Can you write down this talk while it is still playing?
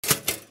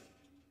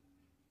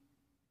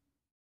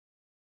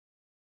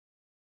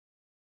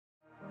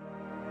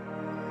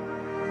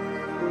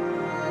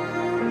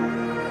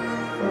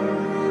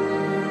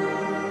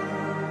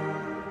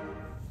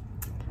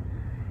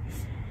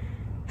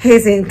Hey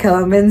St.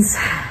 Columbans,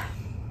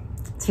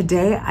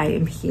 today I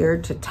am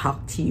here to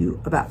talk to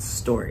you about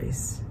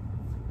stories.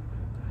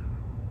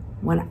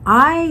 When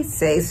I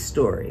say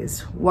stories,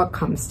 what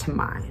comes to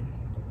mind?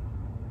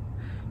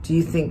 Do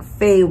you think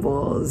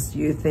fables? Do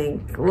you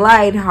think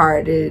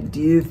lighthearted? Do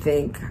you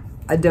think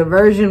a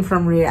diversion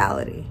from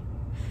reality?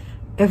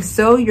 If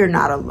so, you're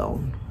not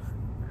alone.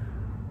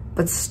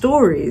 But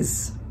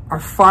stories are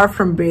far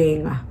from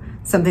being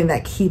something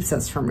that keeps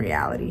us from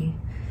reality.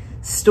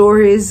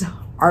 Stories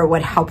are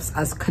what helps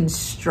us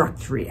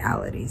construct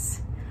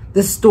realities.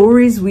 The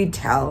stories we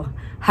tell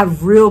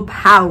have real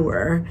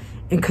power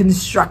in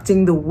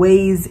constructing the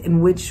ways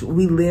in which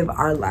we live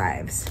our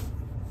lives.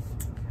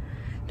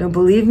 Don't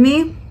believe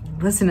me?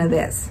 Listen to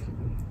this.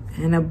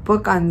 In a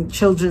book on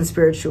children's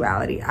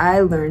spirituality, I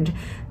learned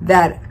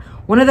that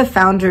one of the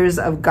founders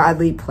of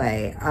Godly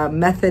Play, a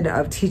method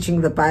of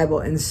teaching the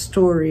Bible in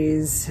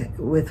stories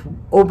with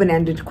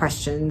open-ended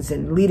questions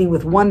and leading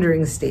with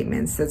wondering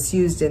statements that's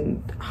used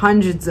in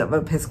hundreds of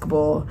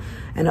Episcopal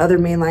and other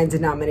mainline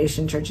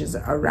denomination churches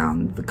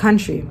around the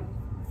country.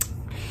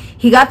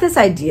 He got this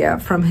idea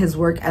from his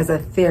work as a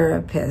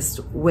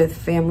therapist with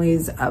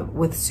families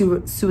with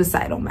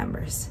suicidal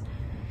members.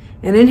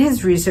 And in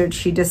his research,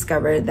 he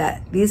discovered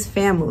that these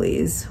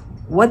families,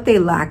 what they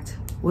lacked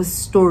was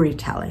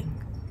storytelling.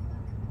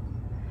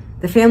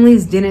 The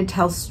families didn't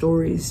tell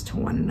stories to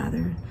one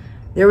another.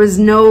 There was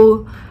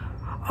no,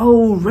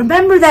 oh,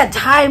 remember that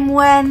time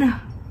when?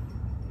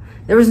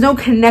 There was no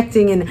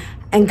connecting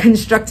and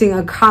constructing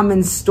a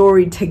common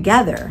story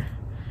together.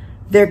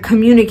 Their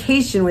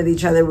communication with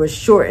each other was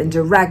short and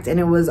direct, and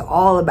it was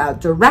all about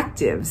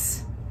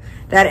directives.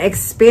 That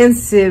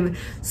expansive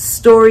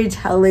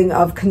storytelling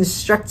of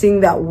constructing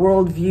that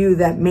worldview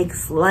that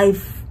makes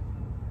life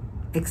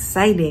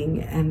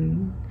exciting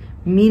and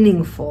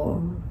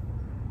meaningful,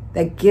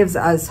 that gives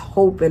us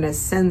hope and a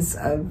sense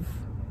of,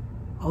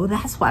 oh,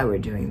 that's why we're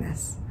doing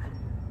this.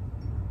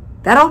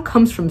 That all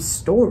comes from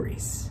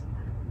stories.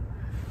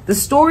 The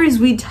stories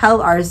we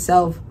tell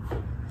ourselves,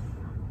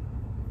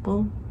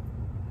 well,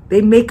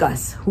 they make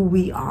us who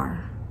we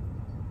are.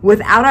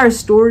 Without our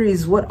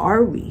stories, what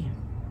are we?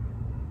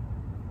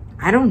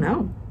 I don't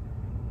know.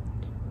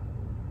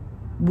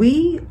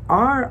 We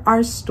are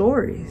our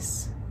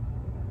stories.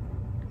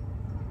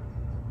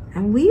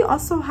 And we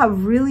also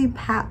have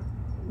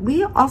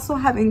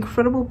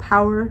incredible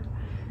power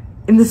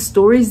in the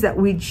stories that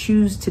we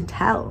choose to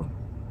tell.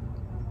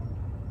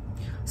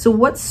 So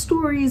what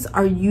stories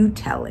are you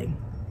telling?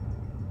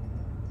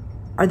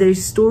 Are they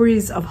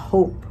stories of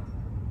hope,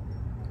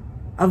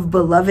 of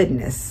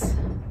belovedness,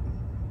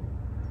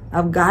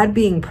 of God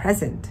being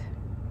present,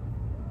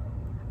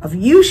 of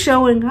you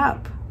showing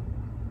up,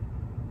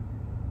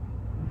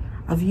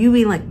 of you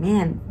being like,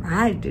 man,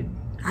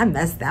 I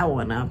messed that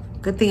one up.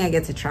 Good thing I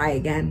get to try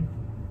again.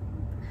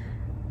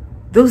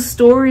 Those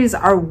stories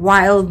are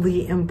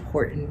wildly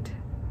important.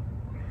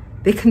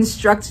 They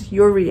construct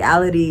your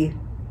reality.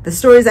 The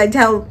stories I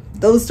tell,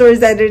 those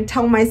stories that I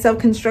tell myself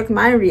construct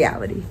my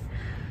reality.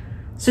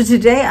 So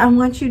today I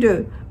want you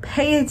to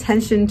pay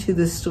attention to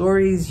the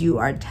stories you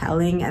are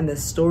telling and the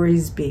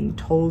stories being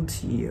told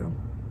to you.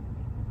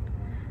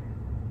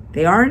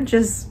 They aren't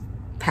just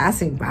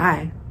passing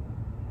by.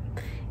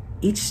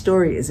 Each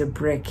story is a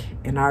brick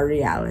in our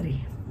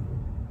reality.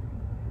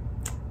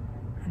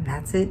 And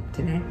that's it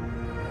today.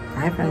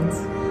 Bye,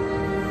 friends.